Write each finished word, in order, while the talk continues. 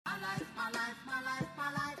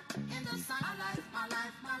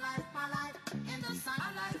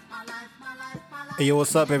Hey, yo,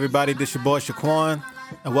 what's up, everybody? This your boy Shaquan,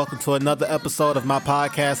 and welcome to another episode of my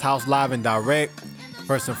podcast, House Live and Direct.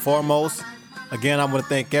 First and foremost, again, I want to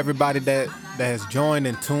thank everybody that has joined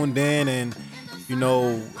and tuned in and,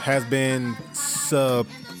 has been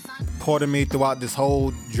supporting me throughout this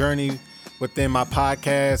whole journey within my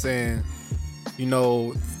podcast. And,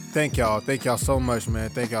 thank y'all. Thank y'all so much, man.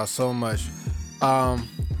 Thank y'all so much.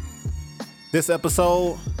 This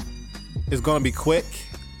episode is going to be quick.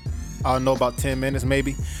 I don't know, about 10 minutes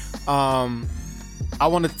maybe. I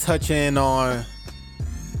want to touch in on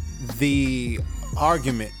the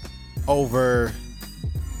argument over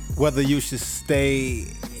whether you should stay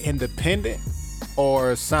independent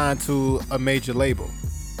or sign to a major label.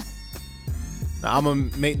 Now, I'm going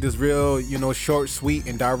to make this real, short, sweet,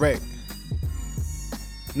 and direct.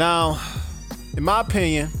 Now, in my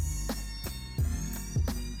opinion,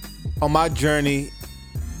 on my journey,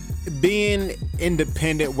 being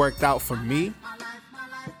independent worked out for me,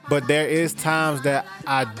 but there is times that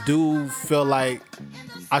I do feel like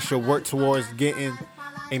I should work towards getting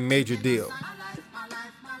a major deal.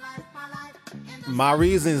 My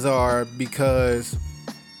reasons are because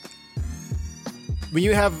when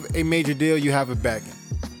you have a major deal, you have a backing.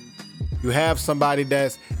 You have somebody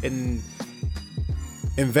that's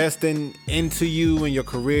investing into you and your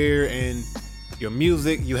career and your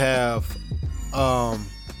music. You have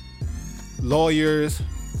lawyers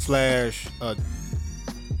 /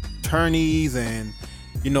 attorneys and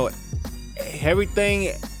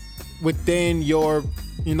everything within your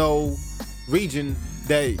region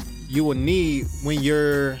that you will need when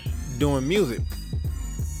you're doing music.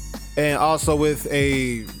 And also with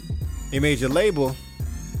a major label,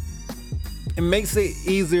 it makes it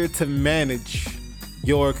easier to manage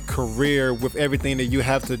your career with everything that you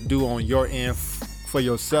have to do on your end for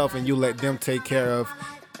yourself, and you let them take care of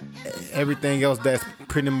everything else that's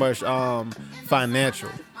pretty much financial.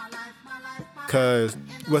 Because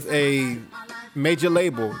with a major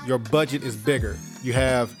label, your budget is bigger. You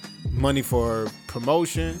have money for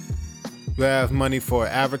promotion, you have money for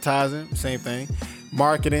advertising, same thing,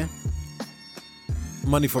 marketing,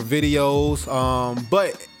 money for videos,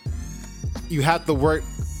 but you have to work.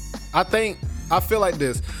 I feel like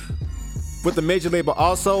this with the major label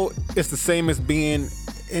also, it's the same as being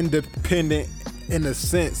independent. In a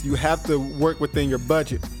sense, you have to work within your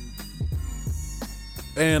budget.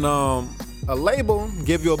 And a label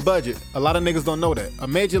give you a budget. A lot of niggas don't know that. A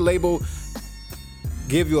major label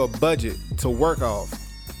give you a budget to work off.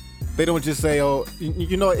 They don't just say,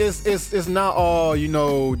 it's not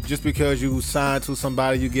all, just because you sign to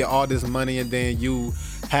somebody, you get all this money and then you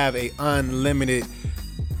have a unlimited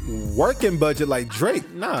working budget like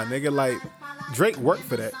Drake. Nah, nigga, like Drake worked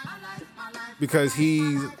for that because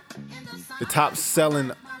he's the top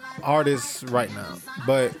selling artist right now.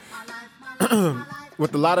 But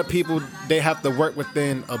with a lot of people, they have to work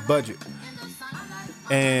within a budget.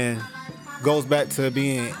 And goes back to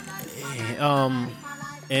being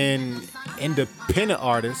an independent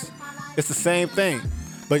artist. It's the same thing,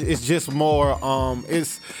 but it's just more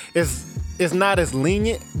it's not as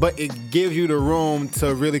lenient, but it gives you the room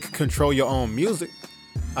to really control your own music.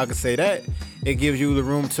 I could say that. It gives you the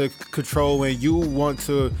room to control when you want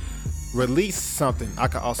to release something. I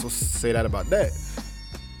could also say that about that.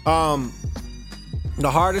 The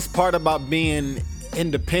hardest part about being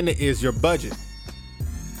independent is your budget.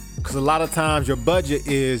 Because a lot of times your budget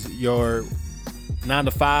is your 9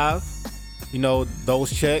 to 5,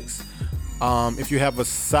 those checks. If you have a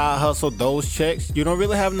side hustle, those checks. You don't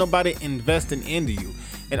really have nobody investing into you.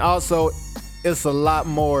 And also, it's a lot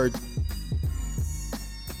more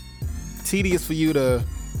tedious for you to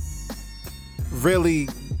really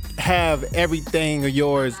have everything of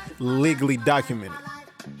yours legally documented.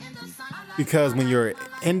 Because when you're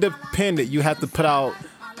independent, you have to put out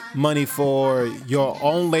money for your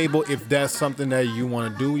own label if that's something that you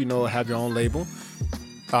want to do, have your own label.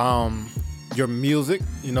 Your music,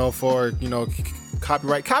 for,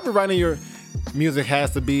 copyright. Copyrighting your music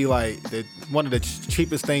has to be like one of the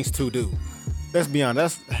cheapest things to do. Let's be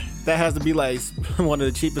honest. That has to be like one of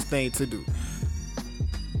the cheapest things to do.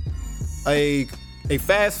 A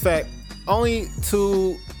fast fact, only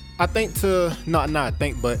to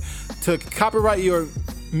copyright your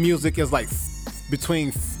music is like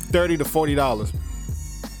between $30 to $40.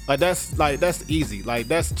 That's easy. Like,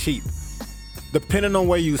 that's cheap. Depending on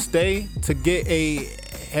where you stay, to get a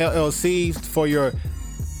LLC for your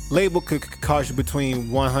label could cost you between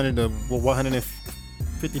 $100 to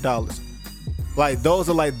 $150. Like, those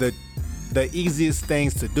are like the easiest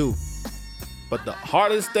things to do. But the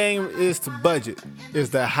hardest thing is to budget, is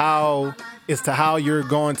to how you're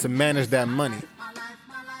going to manage that money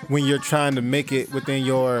when you're trying to make it within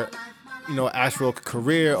your, actual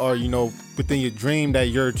career, or, within your dream that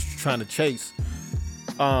you're trying to chase.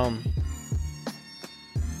 And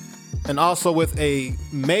also with a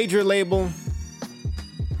major label,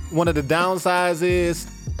 one of the downsides is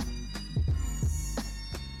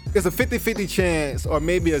it's a 50-50 chance, or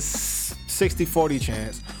maybe a 60-40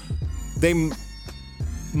 chance. They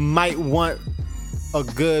might want a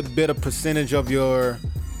good bit of percentage of your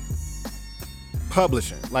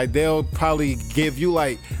publishing. Like, they'll probably give you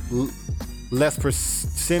like less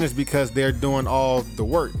percentage because they're doing all the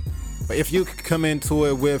work. But if you come into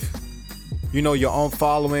it with, your own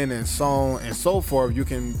following and so on and so forth, you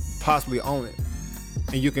can possibly own it,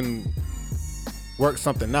 and you can work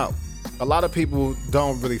something out. A lot of people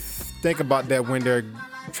don't really think about that when they're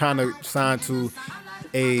trying to sign to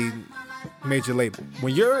a major label.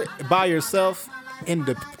 When you're by yourself,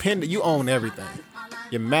 independent, you own everything.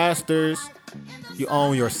 Your masters, you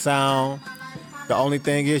own your sound. The only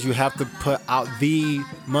thing is you have to put out the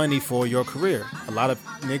money for your career. A lot of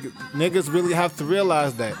niggas really have to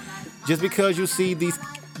realize that. Just because you see these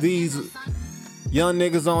young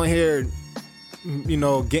niggas on here,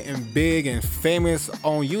 getting big and famous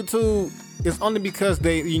on YouTube, it's only because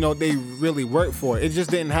they really worked for it. It just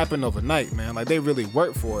didn't happen overnight, man. Like, they really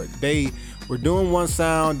worked for it. They were doing one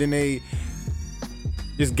sound, then they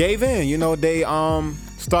just gave in. They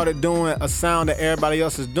started doing a sound that everybody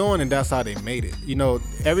else is doing, and that's how they made it.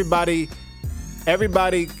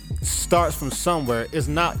 Everybody starts from somewhere. It's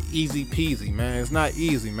not easy peasy, man. It's not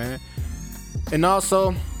easy, man. And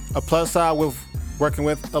also, a plus side with working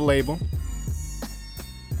with a label,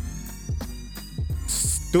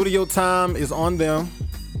 studio time is on them,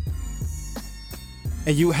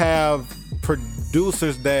 and you have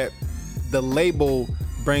producers that the label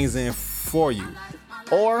brings in for you.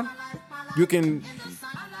 Or you can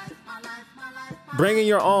bring in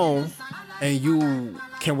your own, and you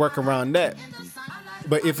can work around that.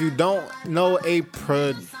 But if you don't know a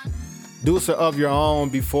producer of your own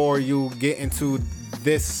before you get into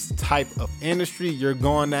this type of industry, you're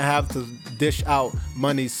going to have to dish out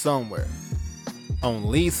money somewhere. On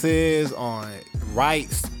leases, on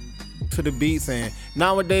rights to the beats. And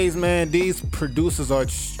nowadays, man, these producers are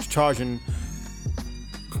charging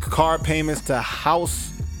car payments to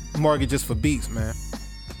house mortgages for beats, man.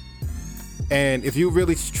 And if you're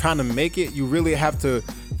really trying to make it, you really have to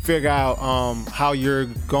figure out how you're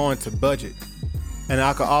going to budget. And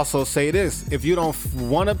I could also say this: if you don't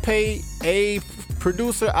want to pay a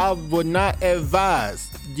producer, I would not advise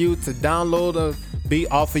you to download a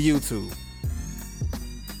beat off of YouTube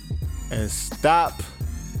and stop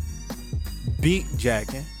beat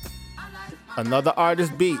jacking another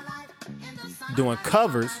artist's beat, doing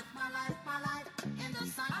covers,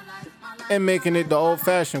 and making it the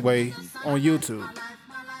old-fashioned way on YouTube.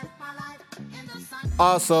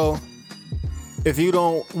 Also, if you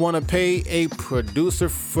don't want to pay a producer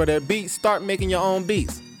for their beats, start making your own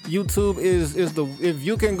beats. YouTube is if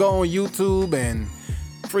you can go on YouTube and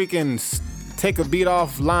freaking take a beat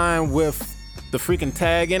offline with the freaking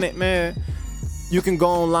tag in it, man, you can go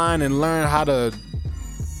online and learn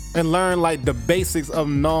like the basics of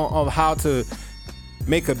how to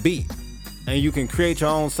make a beat, and you can create your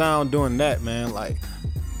own sound doing that, man. Like,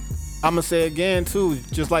 I'm gonna say again too,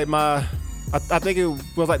 just like I think it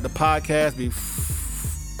was like the podcast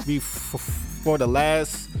before the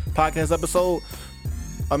last podcast episode.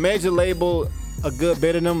 A major label, a good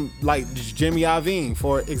bit of them, like Jimmy Iovine,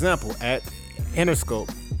 for example, at Interscope,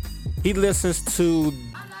 he listens to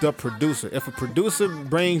the producer. If a producer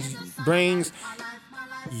brings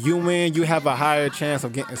you in, you have a higher chance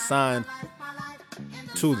of getting signed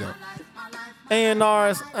to them.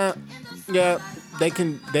 A&Rs, yeah, they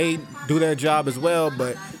do their job as well,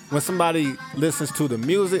 but when somebody listens to the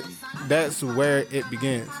music, that's where it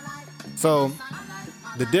begins. So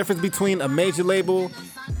the difference between a major label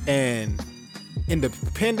and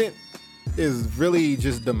independent is really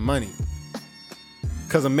just the money.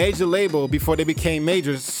 Because a major label, before they became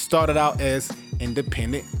majors, started out as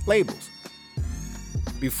independent labels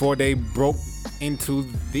before they broke into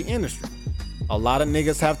the industry. A lot of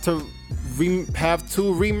niggas have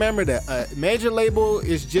to remember that a major label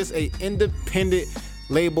is just an independent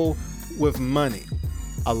label with money.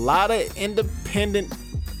 A lot of independent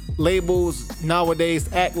labels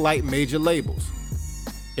nowadays act like major labels.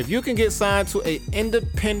 If you can get signed to an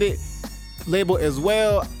independent label as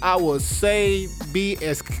well, I would say be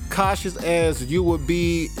as cautious as you would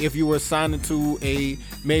be if you were signed to a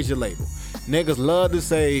major label. Niggas love to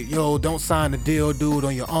say, yo, don't sign the deal, do it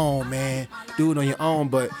on your own, man. Do it on your own.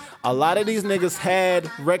 But a lot of these niggas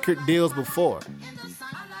had record deals before.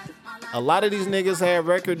 A lot of these niggas had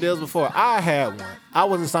record deals before. I had one. I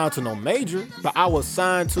wasn't signed to no major, but I was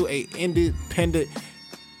signed to a independent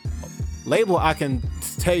label. I can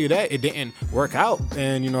tell you that it didn't work out,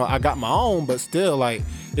 and I got my own, but still, like,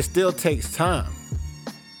 it still takes time.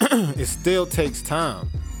 It still takes time.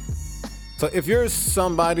 So if you're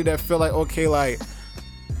somebody that feel like, okay, like,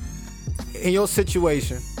 in your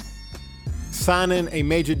situation, signing a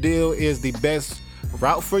major deal is the best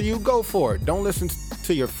route for you, go for it. Don't listen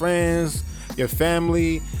to your friends, your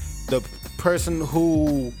family, the person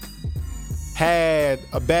who had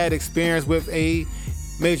a bad experience with a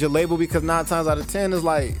major label, because 9 times out of 10 is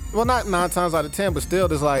like, well, not 9 times out of 10, but still,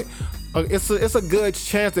 there's like, it's a good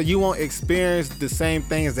chance that you won't experience the same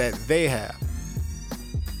things that they have.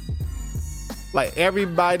 Like,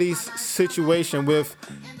 everybody's situation with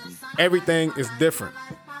everything is different.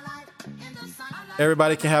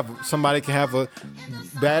 Somebody can have a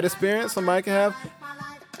bad experience, somebody can have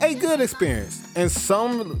a good experience. And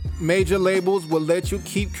some major labels will let you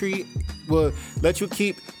keep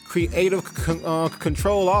creative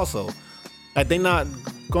control also. Like, they're not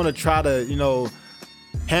gonna try to,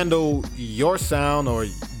 handle your sound or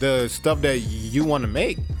the stuff that you want to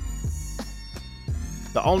make.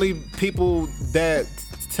 The only people that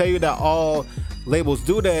tell you that all labels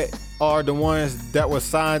do that are the ones that were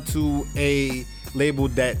signed to a label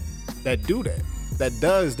that do that, that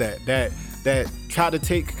does that try to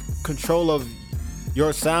take control of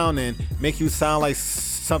your sound and make you sound like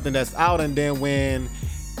something that's out. And then when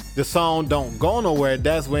the song don't go nowhere,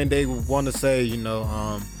 that's when they want to say,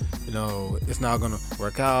 it's not gonna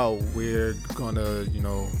work out. We're gonna,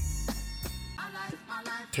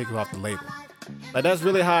 take you off the label. Like, that's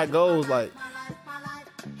really how it goes. Like,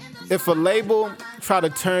 if a label try to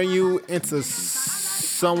turn you into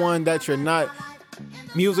someone that you're not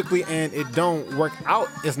musically and it don't work out,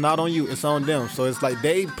 it's not on you, it's on them. So it's like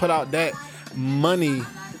they put out that money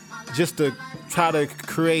just to try to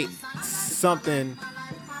create something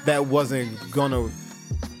that wasn't gonna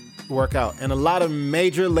work out. And a lot of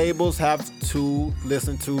major labels have to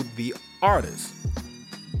listen to the artist.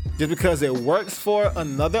 Just because it works for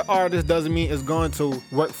another artist doesn't mean it's going to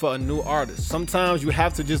work for a new artist. Sometimes you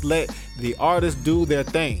have to just let the artist do their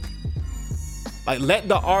thing. Like, let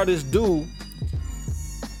the artist do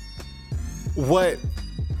what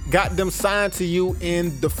got them signed to you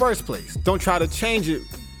in the first place. Don't try to change it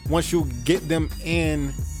once you get them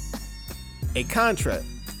in a contract.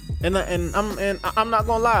 And I'm not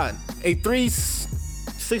gonna lie, a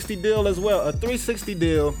 360 deal as well. A 360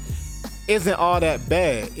 deal isn't all that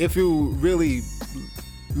bad if you really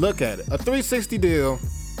look at it. A 360 deal,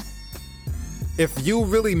 if you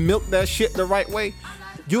really milk that shit the right way,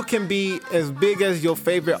 you can be as big as your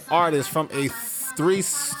favorite artist from a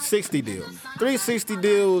 360 deal. 360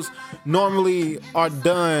 deals normally are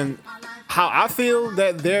done how I feel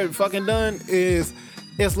that they're fucking done is,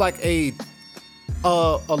 it's like a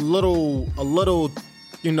little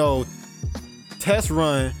test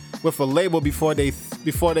run with a label before they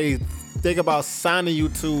think about signing you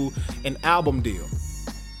to an album deal.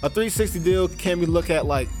 A 360 deal can be looked at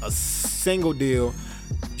like a single deal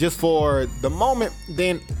just for the moment.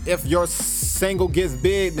 Then if your single gets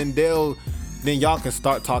big, then y'all can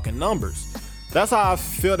start talking numbers. That's how I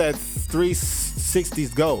feel that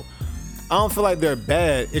 360s go. I don't feel like they're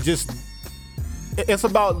bad. It's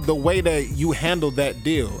about the way that you handle that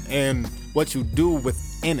deal and what you do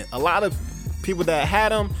within it. A lot of people that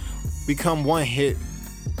had them become one-hit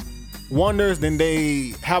wonders, then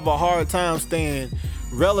they have a hard time staying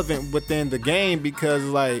relevant within the game because,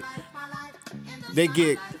 like, they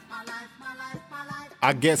get,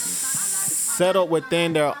 I guess, settled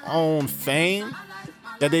within their own fame,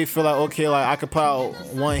 that they feel like, okay, like, I could put out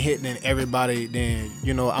one hit, then everybody, then,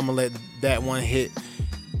 I'm gonna let that one hit,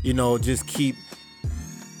 just keep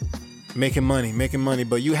making money.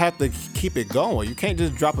 But you have to keep it going. You can't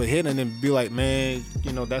just drop a hit and then be like, man,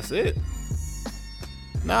 that's it.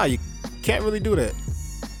 Nah, you can't really do that.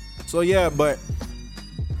 So yeah, but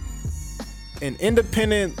an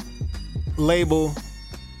independent label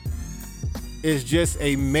is just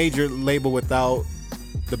a major label without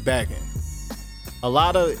the backing. A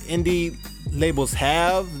lot of indie labels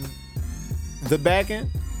have the backing,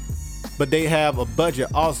 but they have a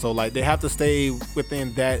budget also. Like, they have to stay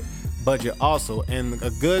within that budget also. And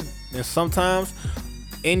sometimes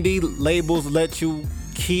indie labels let you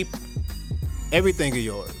keep everything of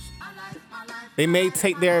yours. They may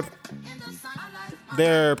take their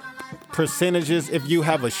percentages if you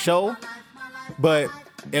have a show, but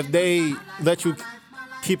if they let you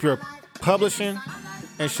keep your publishing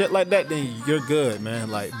and shit like that, then you're good,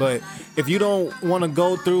 man. Like, but if you don't want to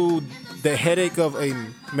go through the headache of a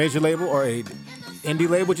major label or a indie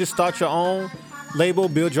label, just start your own label,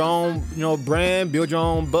 build your own, brand, build your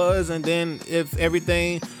own buzz, and then if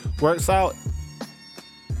everything works out,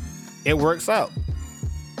 it works out.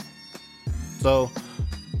 So,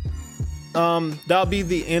 that'll be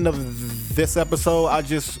the end of this episode. I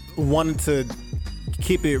just wanted to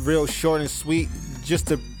keep it real short and sweet, just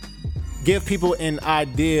to give people an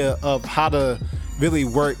idea of how to really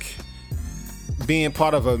work being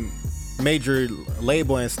part of a major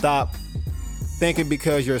label, and stop thinking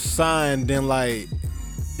because you're signed then like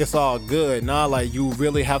it's all good. Nah, like you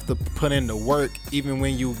really have to put in the work even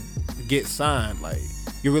when you get signed. Like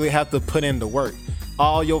you really have to put in the work.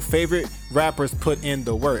 All your favorite rappers put in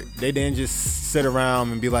the work. They didn't just sit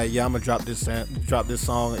around and be like, yeah, I'm gonna drop this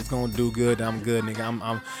song, it's gonna do good, I'm good,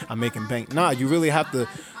 nigga, I'm making bank. Nah, you really have to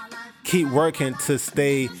keep working to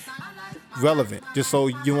stay relevant, just so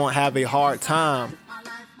you won't have a hard time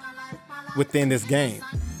within this game.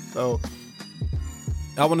 So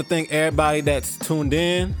I want to thank everybody that's tuned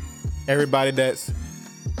in, everybody that's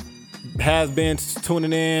has been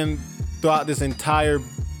tuning in throughout this entire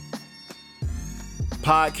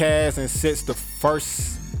podcast and since the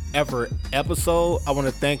first ever episode. I want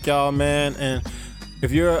to thank y'all, man. And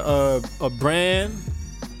if you're a brand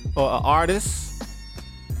or an artist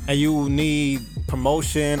and you need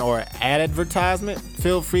promotion or ad advertisement,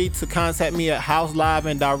 feel free to contact me at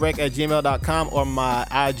houseliveanddirect@gmail.com or my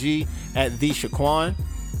IG at TheShaquan.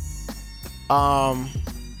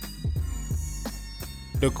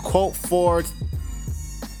 The quote for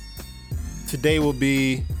today will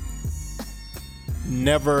be,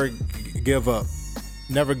 never give up.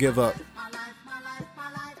 Never give up.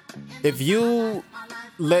 If you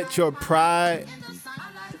let your pride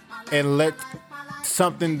and let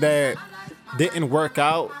something that didn't work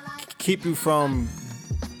out keep going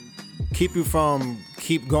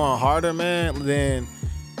harder, man, then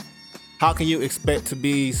how can you expect to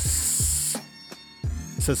be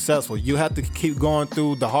successful? You have to keep going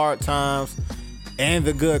through the hard times and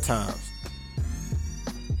the good times.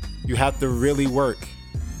 You have to really work.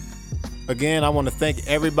 Again, I want to thank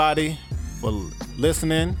everybody for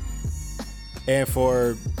listening and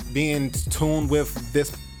for being tuned with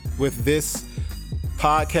this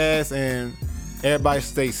podcast, and everybody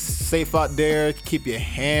stay safe out there. Keep your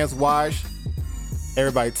hands washed.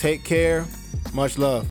 Everybody take care. Much love.